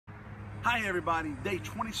Hi everybody, day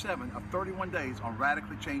 27 of 31 days on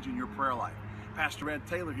radically changing your prayer life. Pastor Ed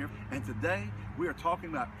Taylor here, and today we are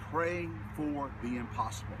talking about praying for the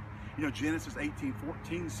impossible. You know, Genesis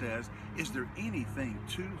 18:14 says, is there anything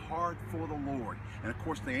too hard for the Lord? And of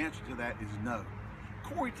course the answer to that is no.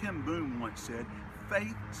 Corrie ten Boom once said,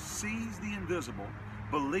 faith sees the invisible,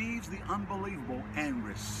 believes the unbelievable, and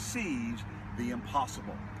receives the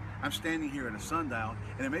impossible. I'm standing here at a sundial,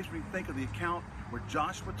 and it makes me think of the account where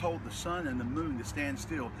Joshua told the sun and the moon to stand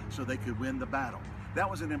still so they could win the battle. That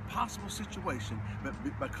was an impossible situation, but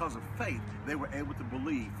because of faith, they were able to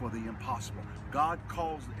believe for the impossible. God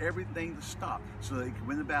caused everything to stop so they could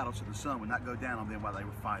win the battle, so the sun would not go down on them while they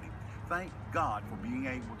were fighting. Thank God for being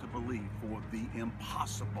able to believe for the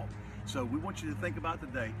impossible. So we want you to think about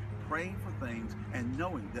today, praying for things and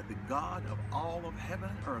knowing that the God of all of heaven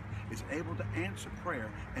and earth is able to answer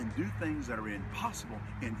prayer and do things that are impossible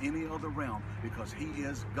in any other realm, because He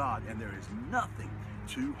is God and there is nothing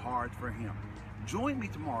too hard for Him. Join me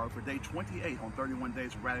tomorrow for day 28 on 31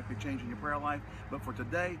 Days of Radically Changing Your Prayer Life. But for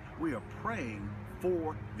today, we are praying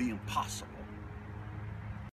for the impossible.